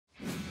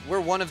we're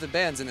one of the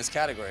bands in this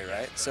category,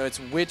 right? So it's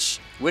which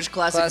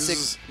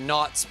classic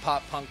Knots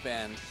pop punk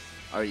band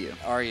are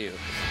you?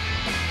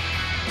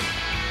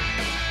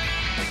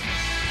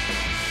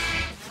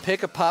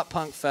 Pick a pop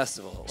punk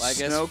festival. I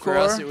guess Snowcore, for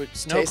us it would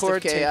Taste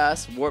of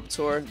Chaos, Warped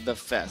Tour, The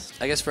Fest.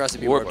 I guess for us it'd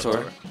be Warped Warped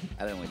Tour. Tour.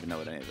 I don't even know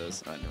what any of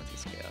those. I don't know what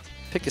Taste of Chaos.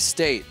 Pick a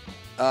state.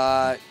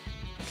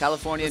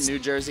 California, New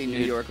Jersey, New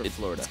York, or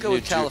Florida. Let's go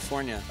with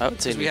California. I would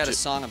say we had a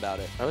song about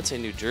it. I would say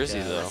New Jersey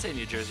though. Let's say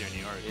New Jersey or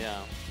New York.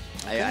 Yeah.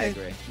 I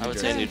agree. I would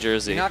say New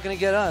Jersey. You're not gonna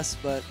get us,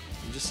 but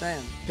I'm just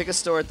saying. Pick a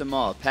store at the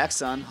mall.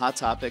 PacSun, Hot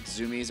Topic,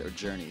 Zoomies, or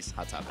Journeys.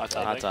 Hot Topic.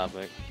 Hot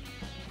Topic.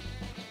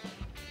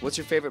 What's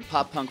your favorite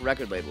pop punk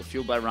record label?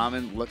 Fueled by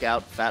Ramen,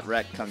 Lookout, Fat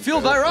Wreck, Kung Fu.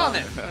 Fueled by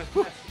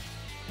Ramen.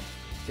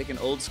 Pick an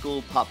old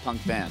school pop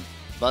punk band.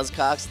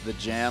 Buzzcocks, The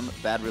Jam,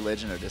 Bad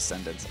Religion, or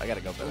Descendants. I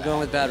gotta go for that. I'm going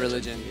with Bad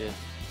Religion. Yeah.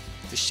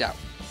 The shout.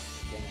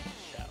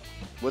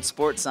 What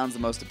sport sounds the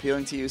most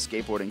appealing to you?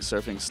 Skateboarding,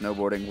 surfing,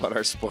 snowboarding. What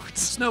are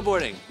sports?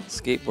 Snowboarding.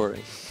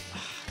 Skateboarding.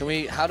 Can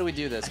we? How do we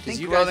do this? I think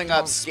you growing guys up,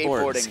 don't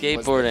sport.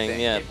 skateboarding.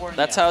 Yeah. Skateboarding,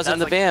 That's yeah. how I was in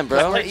the band,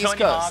 bro. That's East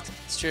Coast.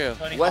 It's true.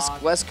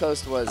 West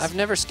Coast was. I've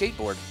never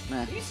skateboarded.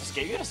 Nah. You used to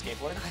skate. You had a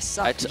skateboard. I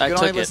suck. If you could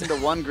only listen to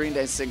one Green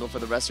Day single for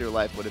the rest of your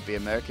life, would it be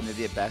American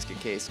Idiot, Basket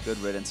Case, Good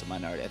Riddance, or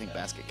Minority? I think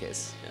Basket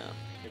Case. Yeah.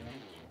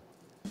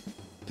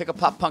 Pick a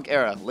pop punk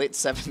era. Late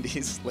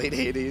 70s, late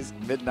 80s,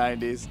 mid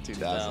 90s,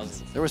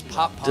 2000s. There was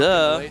pop punk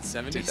Duh. in the late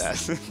 70s.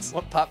 2000s.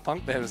 What pop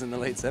punk band was in the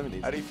late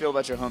 70s? How do you feel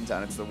about your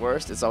hometown? It's the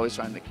worst. It's always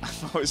trying to.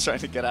 I'm always trying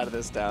to get out of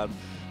this town.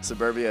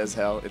 Suburbia is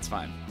hell. It's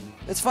fine.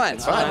 It's fine.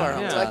 It's fine. I love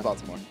our It's hometown. like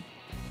Baltimore.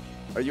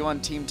 Are you on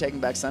Team Taking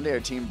Back Sunday or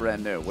Team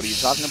Brand New? What are you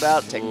talking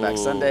about? Taking Back Ooh.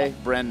 Sunday,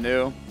 Brand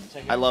New.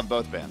 I love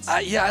both bands.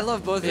 Yeah, I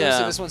love both of them, Yeah.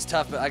 so this one's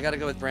tough, but I gotta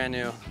go with Brand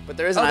New. But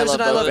there is an Oh, I there's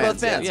love an I both love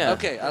bands. both bands. Yeah.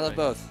 Okay, I love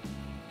both.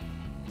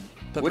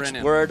 But Which Brand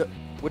New.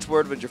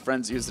 word would your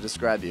friends use to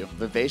describe you?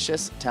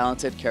 Vivacious,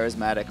 talented,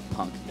 charismatic,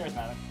 punk.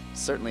 Charismatic.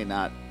 Certainly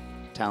not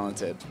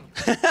talented.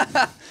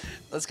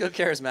 Let's go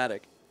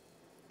charismatic.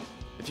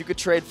 If you could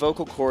trade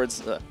vocal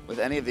cords with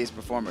any of these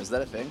performers, is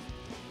that a thing?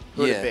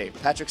 Who would Yeah. it be?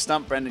 Patrick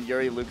Stump, Brendan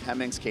Urie, Luke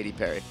Hemmings, Katy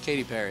Perry.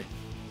 Katy Perry.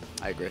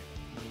 I agree.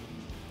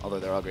 Although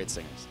they're all great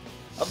singers.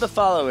 Of the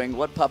following,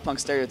 what pop punk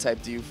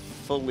stereotype do you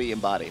fully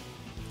embody?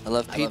 I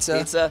love pizza. I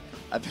love pizza.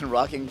 I've been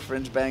rocking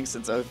fringe bangs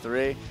since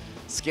 '03.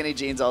 Skinny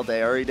jeans all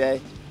day, every day.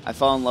 I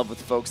fall in love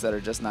with folks that are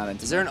just not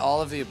into Is there me. an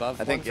all of the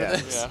above I think, one for yeah.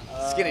 this?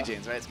 Skinny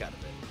jeans, right? It's gotta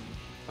be.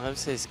 I would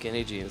say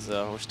skinny jeans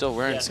though. We're still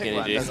wearing Yeah, pick skinny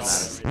one, jeans.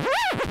 doesn't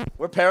matter.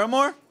 We're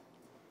Paramore?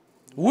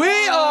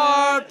 We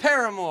are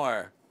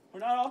Paramore. We're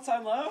not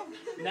all-time low?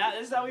 Now,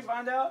 this is how we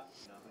find out?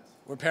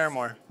 We're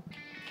Paramore.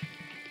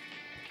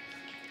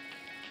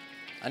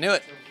 I knew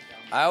it.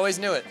 I always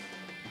knew it.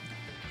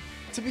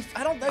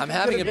 I don't think I'm it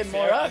having could have a- been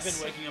more I've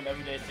us. been waking up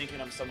every day thinking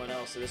I'm someone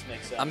else, so this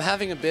makes sense. I'm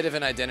having a bit of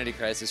an identity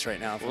crisis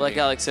right now. for Well, like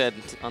me. Alex said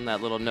on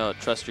that little note,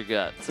 trust your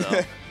gut. So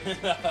I'm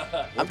trying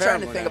to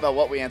Paramore think now. about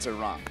what we answered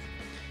wrong.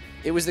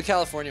 It was the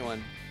California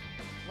one.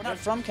 We're not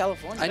from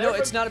California. I know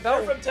They're it's from- not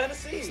about. They're from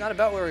Tennessee. It's not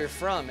about where we're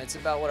from. It's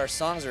about what our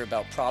songs are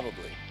about,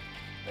 probably.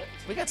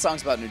 We got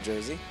songs about New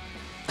Jersey.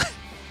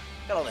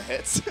 Got all the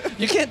hits.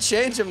 You can't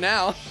change them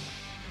now.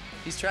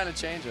 He's trying to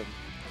change them.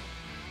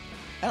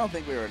 I don't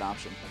think we were an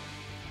option.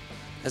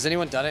 Has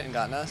anyone done it and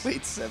gotten us?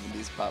 Late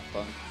 70s pop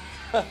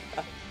punk.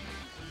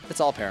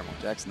 It's all Paramore.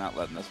 Jack's not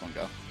letting this one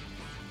go.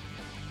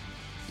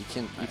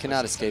 You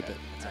cannot escape it.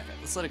 It's okay.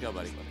 Let's let it go,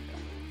 buddy.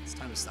 It's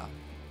time to stop.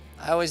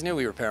 I always knew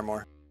we were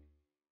Paramore.